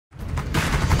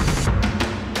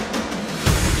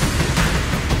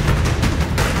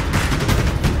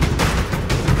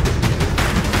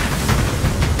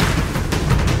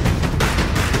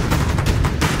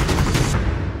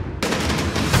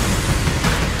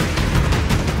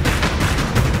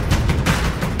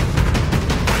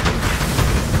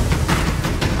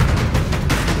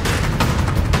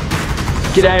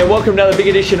G'day and welcome to another big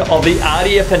edition of the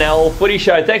RDFNL Footy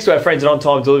Show. Thanks to our friends at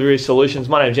ONTIME Delivery Solutions.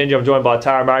 My name's Yeendy. I'm joined by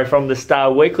Tara Murray from the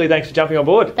Star Weekly. Thanks for jumping on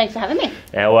board. Thanks for having me.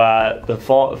 Now, the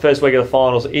first week of the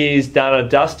finals is done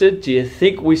and dusted. Do you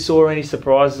think we saw any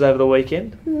surprises over the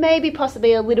weekend? Maybe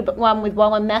possibly a little bit one with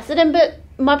Wallen Macedon, but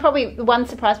probably the one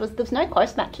surprise was there was no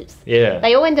close matches. Yeah.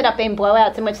 They all ended up being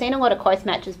blowouts, and we've seen a lot of close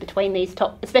matches between these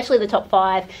top, especially the top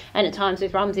five, and at times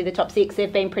with Romsey, the top six,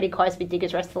 they've been pretty close with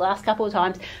Diggers Rest the last couple of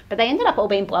times, but they ended up all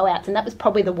being blowouts, and that was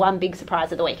probably the one big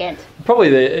surprise of the weekend.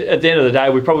 Probably at the end of the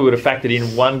day, we probably would have factored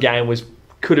in one game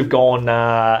could have gone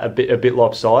a bit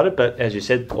lopsided, but as you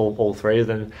said, all three of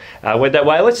them went that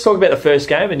way. Let's talk about the first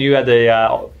game, and you had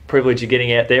the privilege of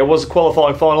getting out there. It was a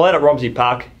qualifying final out at Romsey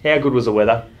Park. How good was the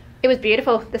weather? It was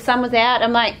beautiful. The sun was out.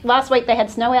 And last week they had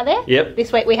snow out there. Yep.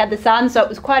 This week we had the sun, so it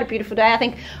was quite a beautiful day. I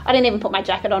think I didn't even put my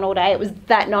jacket on all day. It was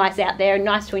that nice out there and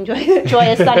nice to enjoy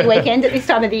a sunny weekend at this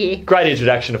time of the year. Great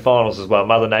introduction to finals as well.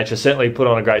 Mother Nature certainly put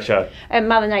on a great show. And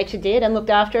Mother Nature did and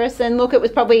looked after us. And look, it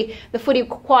was probably the footy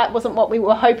quite wasn't what we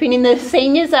were hoping in the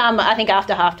seniors. I think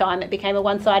after half time it became a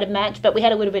one-sided match, but we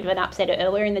had a little bit of an upset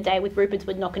earlier in the day with Rupert's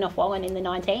Wood knocking off Wallen in the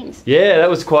 19s. Yeah, that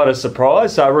was quite a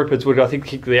surprise. Rupert's Wood, I think,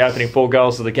 kicked the opening 4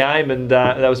 goals of the game, and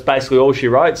that was basically all she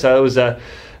wrote. So that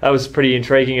was pretty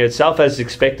intriguing in itself. As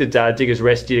expected, Diggers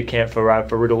Rest did account for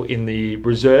Riddle in the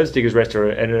reserves. Diggers Rest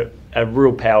are a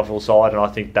real powerful side, and I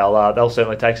think they'll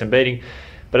certainly take some beating.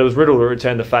 But it was Riddle who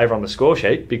returned the favour on the score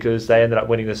sheet because they ended up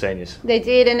winning the seniors. They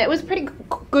did, and it was a pretty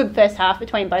good first half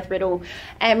between both Riddle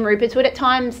and Rupert's Wood. At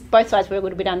times, both sides were a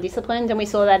little bit undisciplined, and we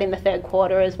saw that in the third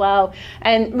quarter as well.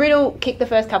 And Riddle kicked the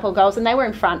first couple of goals, and they were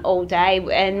in front all day.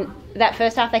 And that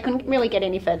first half, they couldn't really get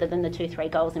any further than the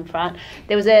 2-3 goals in front.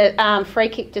 There was a free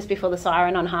kick just before the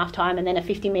siren on half-time, and then a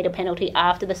 50-metre penalty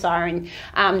after the siren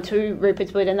to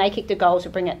Rupert's Wood, and they kicked a goal to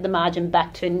bring the margin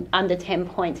back to under 10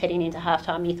 points heading into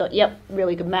half-time. You thought, yep,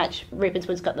 really good match. Rupert's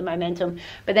Wood's got the momentum.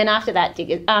 But then after that,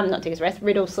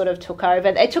 Riddle sort of took over.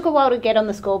 It took a while to get on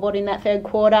the scoreboard in that third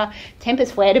quarter.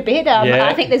 Tempers flared a bit.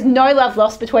 I think there's no love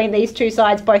lost between these two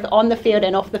sides, both on the field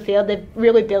and off the field. They've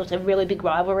really built a really big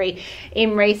rivalry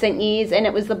in recent years, and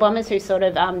it was the Bombers who sort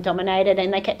of dominated,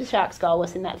 and they kept the Sharks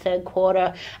goalless in that third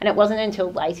quarter, and it wasn't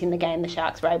until late in the game the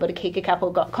Sharks were able to kick a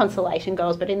couple of consolation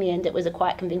goals, but in the end it was a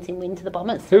quite convincing win to the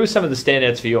Bombers. Who were some of the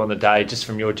standouts for you on the day, just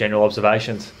from your general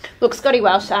observations? Look, Scotty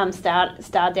Welsh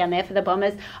starred down there for the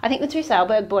Bombers. I think the two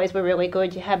Sailberg boys were really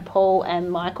good. You had Paul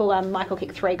and Michael. Michael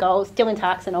kicked 3 goals. Dylan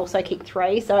Tarkson also kicked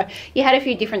 3, so you had a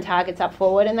few different targets up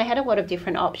forward, and they had a lot of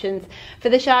different options. For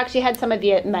the Sharks, you had some of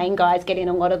your main guys getting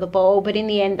a lot of the ball, but in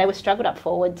the end they were struggled up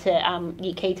forward to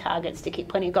your key targets to kick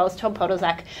plenty of goals. Todd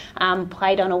Podolzak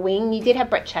played on a wing. You did have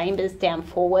Brett Chambers down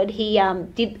forward. He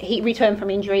returned from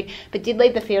injury, but did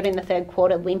leave the field in the third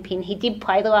quarter limping. He did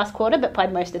play the last quarter, but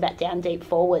played most of that down deep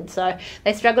forward. So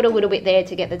they struggled a little bit there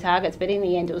to get the targets, but in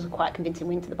the end it was a quite convincing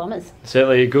win to the Bombers.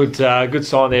 Certainly a good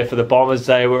sign there for the Bombers.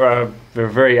 They were a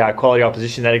very quality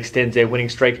opposition that extends their winning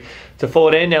streak to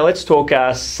 14. Now let's talk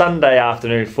Sunday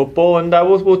afternoon football, and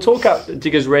we'll talk up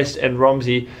Diggers Rest and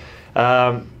Romsey.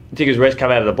 Diggers Rest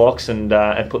come out of the blocks and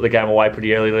put the game away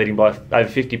pretty early, leading by over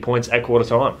 50 points at quarter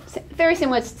time. Very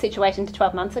similar situation to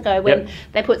 12 months ago when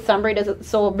they put Sunbury to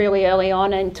Saw really early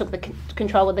on and took the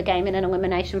control of the game in an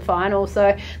elimination final.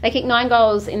 So they kicked 9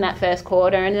 goals in that first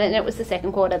quarter, and then it was the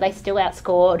second quarter. They still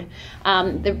outscored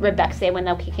the Redbacks there when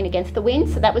they were kicking against the wind.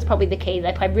 So that was probably the key.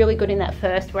 They played really good in that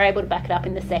first, were able to back it up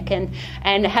in the second.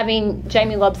 And having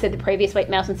Jamie Lobb said the previous week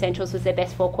Melton Central's was their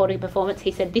best 4-quarter performance,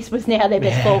 he said this was now their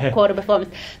best 4-quarter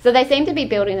performance. So they seem to be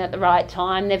building at the right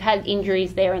time. They've had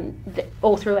injuries there and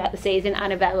all throughout the season,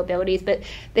 unavailabilities, but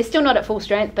they're still not at full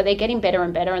strength, but they're getting better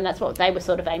and better, and that's what they were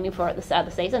sort of aiming for at the start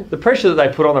of the season. The pressure that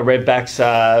they put on the Redbacks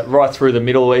right through the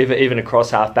middle, even across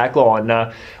half-back line.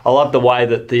 I love the way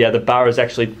that the Boroughs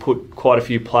actually put quite a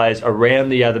few players around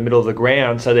the middle of the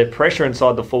ground, so their pressure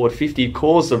inside the forward 50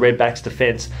 caused the Redbacks'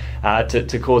 defence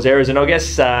to cause errors. And I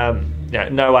guess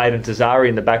no Aidan Tazari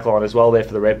in the back line as well there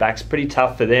for the Redbacks. Pretty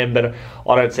tough for them, but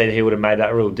I don't see that he would have made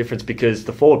that real difference because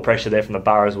the forward pressure there from the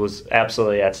Boroughs was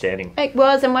absolutely outstanding. It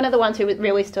was, and one of the ones who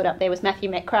really stood up there was Matthew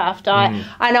Metcalf.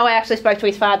 I know I actually spoke to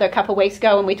his father a couple of weeks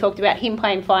ago and we talked about him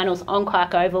playing finals on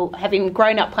Clark Oval, having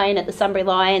grown up playing at the Sunbury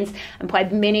Lions and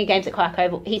played many games at Clark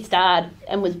Oval. He starred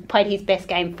and played his best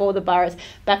game for the Boroughs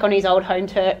back on his old home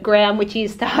ground, which he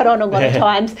starred on a lot of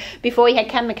times before he had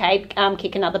Cam McCabe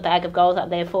kick another bag of goals up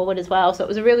there forward as well. So it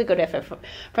was a really good effort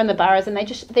from the Boroughs, and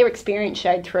their experience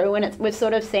showed through, and we've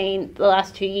sort of seen the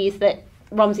last 2 years that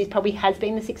Romsey's probably has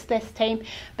been the sixth best team,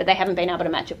 but they haven't been able to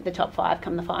match up with the top five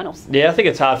come the finals. Yeah, I think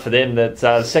it's hard for them that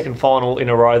the second final in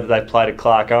a row that they played at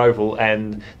Clark Oval,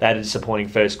 and they had a disappointing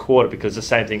first quarter, because the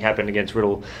same thing happened against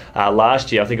Riddle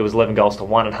last year. I think it was 11 goals to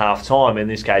 1 at half time. In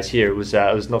this case here, it was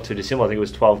not too dissimilar. I think it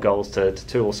was 12 goals to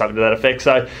 2 or something to that effect.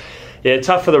 So yeah,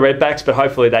 tough for the Redbacks, but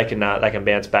hopefully they can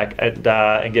bounce back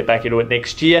and get back into it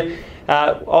next year.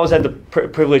 I always had the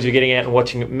privilege of getting out and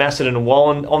watching Macedon and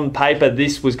Wallen. On paper,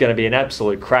 this was going to be an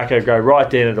absolute cracker, go right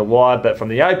down to the wire, but from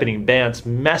the opening bounce,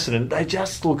 Macedon, they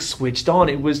just looked switched on.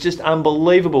 It was just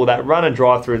unbelievable, that run and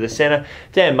drive through the centre.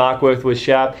 Dan Markworth was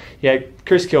sharp.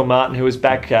 Chris Kilmartin, who was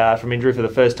back from injury for the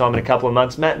first time in a couple of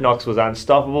months. Matt Knox was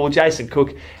unstoppable. Jason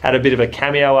Cook had a bit of a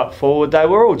cameo up forward. They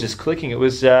were all just clicking. It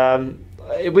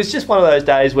was just one of those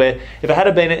days where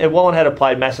if Wallen had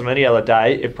played Macedon any other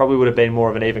day, it probably would have been more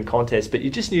of an even contest. But you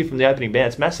just knew from the opening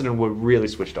bounce, Macedon were really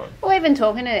switched on. Well, even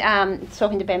talking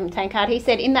to Ben Tankard, he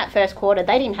said in that first quarter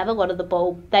they didn't have a lot of the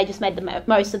ball. They just made the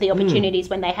most of the opportunities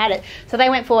when they had it. So they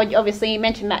went forward. Obviously, you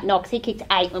mentioned Matt Knox. He kicked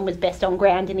 8 and was best on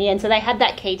ground in the end. So they had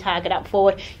that key target up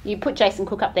forward. You put Jason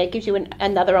Cook up there, gives you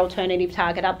another alternative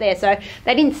target up there. So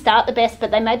they didn't start the best,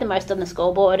 but they made the most on the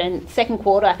scoreboard. And second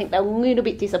quarter, I think they were a little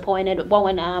bit disappointed. Wallen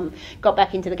got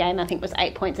back into the game. I think it was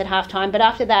 8 points at half time. But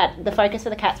after that, the focus for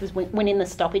the Cats was winning the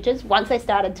stoppages. Once they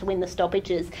started to win the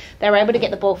stoppages, they were able to get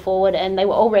the ball forward, and they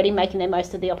were already making the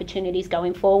most of the opportunities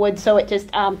going forward. So it just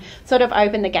sort of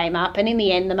opened the game up. And in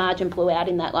the end, the margin blew out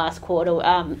in that last quarter,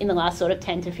 in the last sort of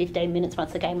 10 to 15 minutes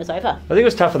once the game was over. I think it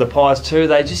was tough for the Pies too.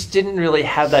 They just didn't really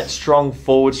have that strong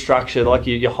forward structure like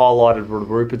you highlighted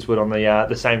Rupert's would on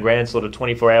the same ground sort of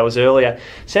 24 hours earlier.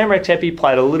 Sam Rektepi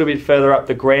played a little bit further up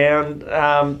the ground,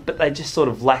 but they just sort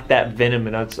of lacked that venom.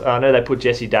 And I know they put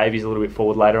Jesse Davies a little bit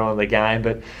forward later on in the game,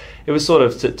 but it was sort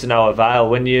of to no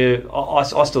avail.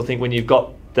 I still think when you've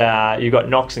got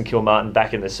Knox and Kilmartin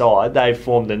back in the side, they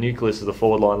formed the nucleus of the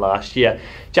forward line last year.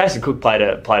 Jason Cook played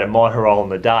a minor role in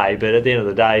the day, but at the end of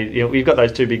the day, you've got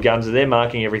those two big guns and they're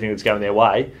marking everything that's going their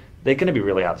way. They're going to be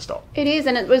really hard to stop. It is,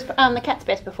 and it was the Cats'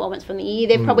 best performance from the year.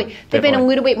 They've been a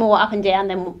little bit more up and down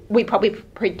than we probably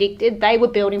predicted. They were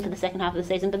building for the second half of the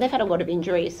season, but they've had a lot of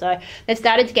injuries, so they've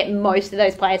started to get most of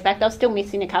those players back. They're still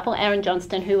missing a couple. Aaron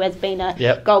Johnston, who has been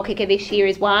a goal kicker this year,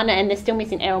 is one, and they're still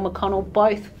missing Errol McConnell.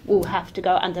 Both will have to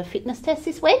go under fitness tests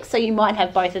this week, so you might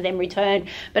have both of them return.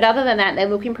 But other than that, they're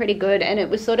looking pretty good, and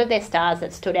it was sort of their stars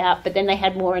that stood out, but then they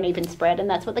had more an even spread, and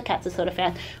that's what the Cats have sort of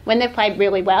found. When they've played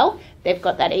really well, they've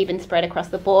got that even spread across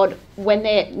the board. When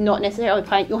they're not necessarily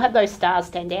playing, you'll have those stars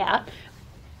stand out,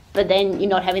 but then you're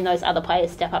not having those other players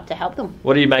step up to help them.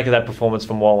 What do you make of that performance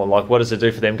from Wallen? What does it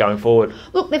do for them going forward?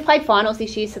 Look, they've played finals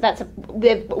this year, so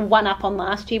they've one up on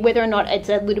last year. Whether or not it's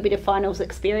a little bit of finals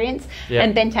experience,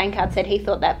 and Ben Tankard said he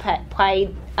thought that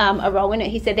played a role in it.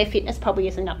 He said their fitness probably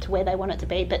isn't up to where they want it to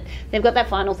be, but they've got that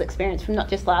finals experience from not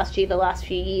just last year, the last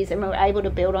few years, and we're able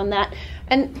to build on that.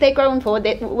 And they're growing forward.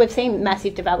 We've seen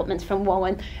massive developments from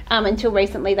Wallen. Until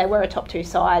recently, they were a top 2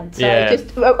 side. So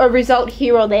just a result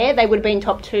here or there, they would have been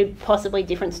top 2, possibly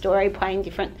different story, playing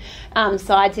different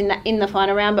sides in the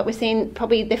final round. But we're seeing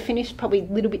they've finished probably a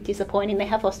little bit disappointing. They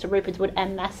have lost to Rupert's Wood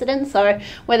and Macedon. So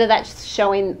whether that's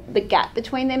showing the gap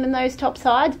between them and those top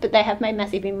sides, but they have made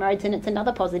massive inroads, and it's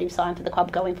another positive sign for the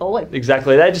club going forward.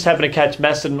 Exactly. They just happened to catch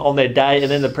Macedon on their day,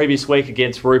 and then the previous week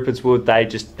against Rupert's Wood, they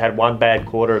just had one bad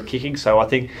quarter of kicking. So I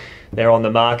think they're on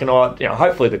the mark, and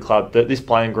hopefully the club, this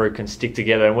playing group can stick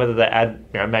together, and whether they add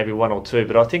maybe 1 or 2,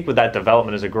 but I think with that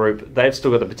development as a group, they've still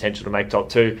got the potential to make top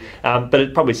 2, but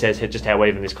it probably says just how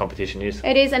even this competition is.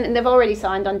 It is, and they've already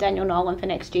signed on Daniel Nolan for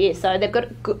next year, so they've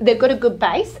got a good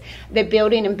base. They're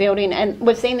building, and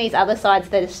we've seen these other sides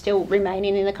that are still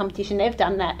remaining in the competition. They've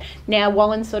done that. Now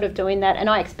Wallen's sort of doing that, and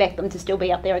I expect them to still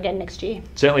be up there again next year.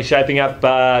 Certainly shaping up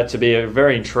to be a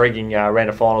very intriguing round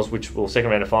of finals,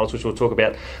 second round of finals, which we'll talk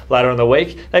about later in the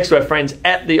week. Thanks to our friends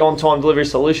at the OnTime Delivery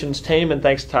Solutions team, and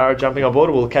thanks to Tara jumping on board.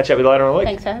 We'll catch up with you later in the week.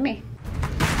 Thanks for having me.